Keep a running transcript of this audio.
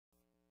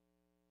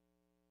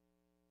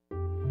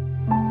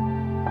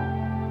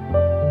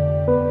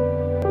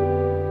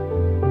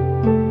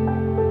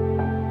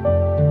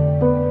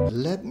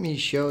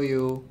show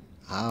you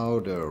how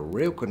the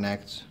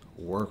RealConnect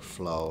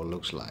workflow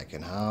looks like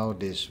and how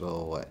this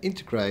will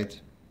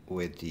integrate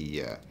with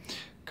the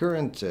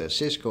current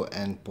Cisco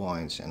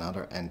endpoints and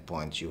other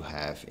endpoints you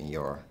have in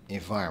your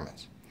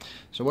environment.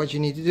 So what you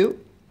need to do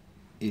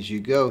is you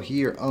go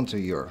here onto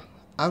your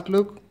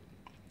Outlook,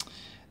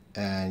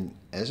 and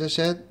as I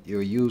said, you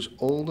use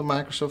all the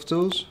Microsoft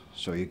tools.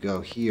 So you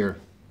go here,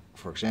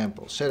 for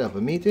example, set up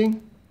a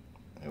meeting,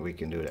 and we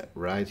can do that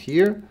right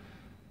here.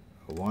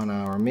 A 1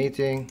 hour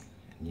meeting,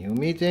 new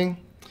meeting.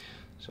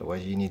 So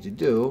what you need to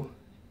do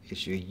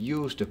is you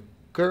use the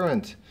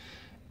current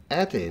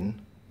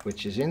add-in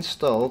which is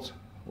installed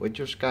with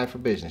your Skype for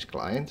Business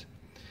client.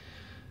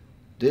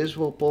 This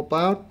will pop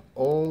out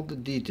all the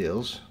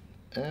details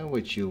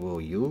which you will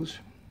use,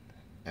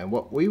 and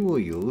what we will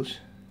use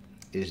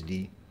is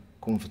the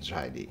conference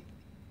ID.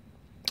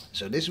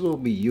 So this will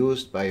be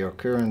used by your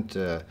current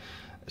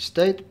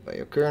state, by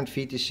your current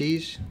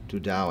VTCs to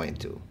dial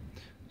into.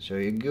 So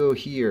you go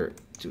here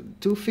to the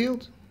to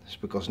field. It's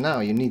because now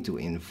you need to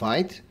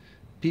invite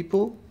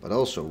people, but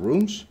also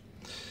rooms.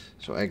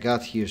 So I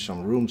got here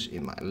some rooms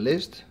in my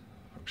list.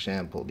 For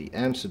example, the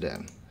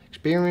Amsterdam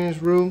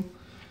Experience Room.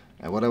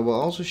 And what I will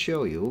also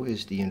show you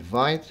is the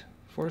invite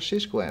for a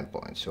Cisco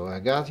endpoint. So I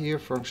got here,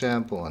 for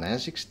example, an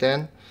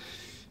SX10.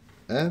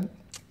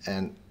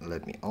 And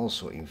let me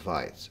also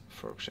invite,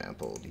 for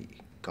example, the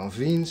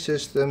Convene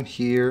system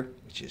here,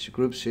 which is a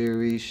group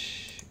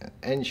series,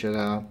 and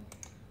Enchara.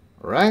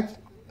 Alright,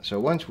 so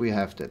once we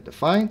have that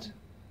defined,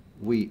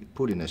 we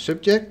put in a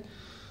subject.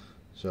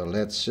 So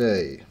let's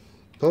say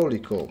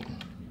Polycom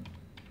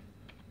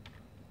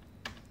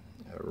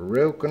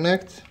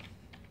RealConnect.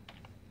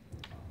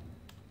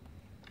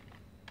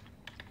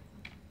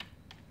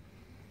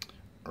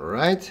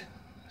 Alright,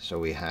 so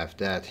we have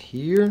that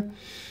here,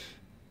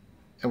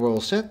 and we're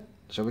all set.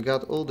 So we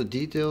got all the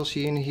details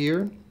in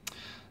here.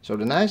 So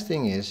the nice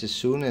thing is, as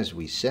soon as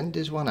we send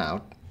this one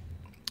out,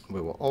 we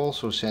will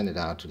also send it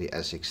out to the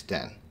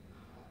SX10.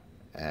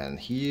 And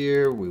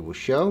here we will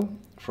show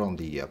from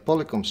the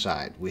Polycom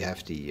side, we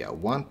have the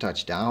One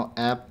Touch Dial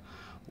app,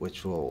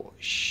 which will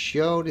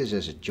show this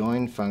as a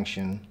join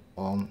function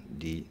on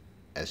the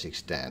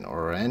SX10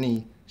 or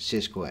any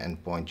Cisco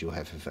endpoint you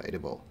have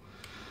available.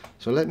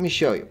 So let me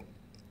show you.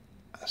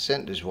 I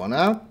sent this one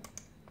out.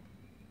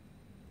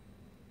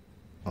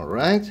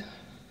 Alright,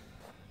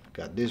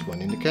 got this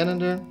one in the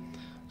calendar.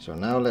 So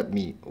now let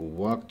me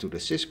walk to the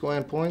Cisco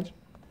endpoint.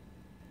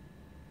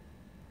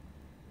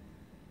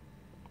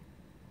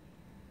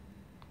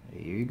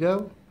 Here you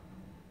go.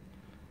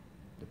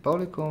 The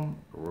Polycom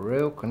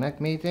RealConnect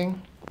meeting.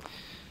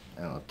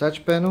 And on the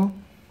touch panel,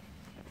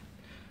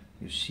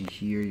 you see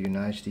here, you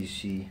nicely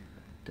see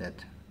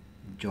that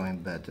join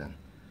button.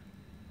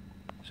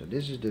 So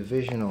this is the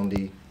vision on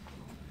the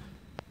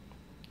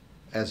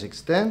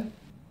SX10.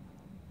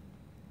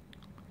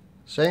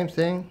 Same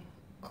thing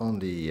on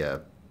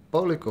the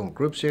Polycom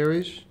group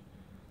series.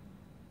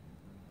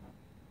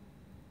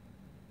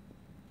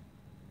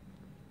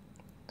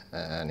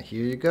 And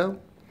here you go.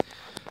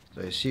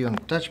 So you see on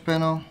the touch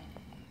panel,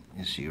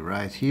 you see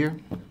right here,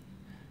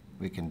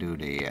 we can do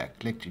the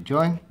click to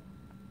join.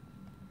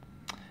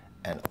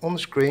 And on the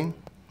screen,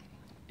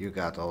 you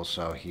got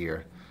also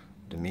here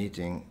the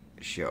meeting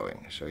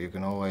showing. So you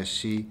can always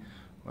see,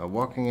 while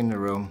walking in the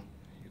room,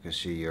 you can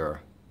see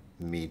your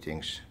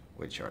meetings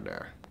which are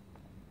there.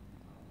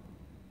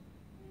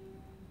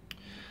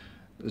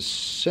 The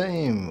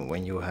same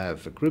when you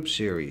have a group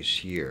series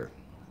here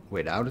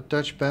without a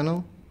touch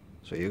panel,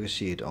 so you can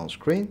see it on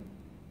screen.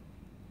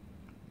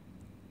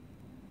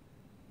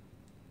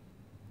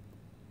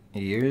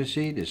 Here you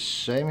see the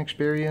same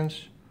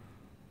experience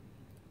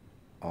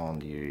on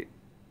the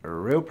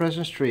Real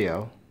Presence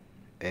Trio,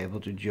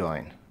 able to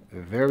join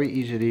very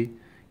easily.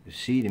 You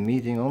see the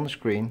meeting on the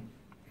screen,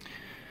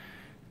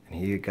 and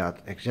here you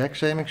got exact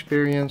same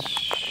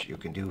experience. You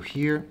can do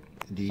here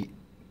the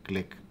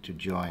click to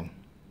join,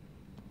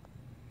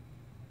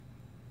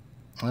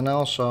 and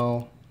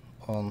also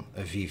on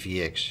a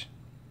VVX,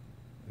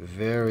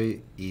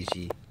 very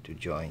easy to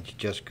join. You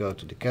just go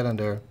to the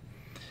calendar.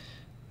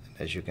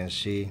 As you can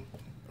see,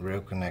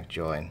 RealConnect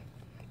join,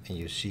 and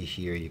you see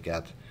here you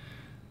got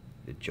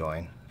the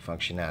join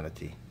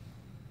functionality.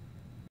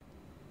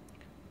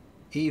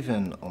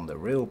 Even on the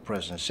Real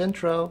Presence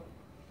Central,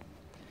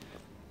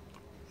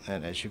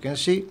 and as you can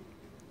see,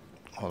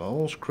 on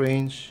all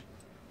screens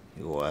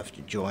you will have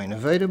the join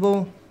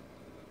available.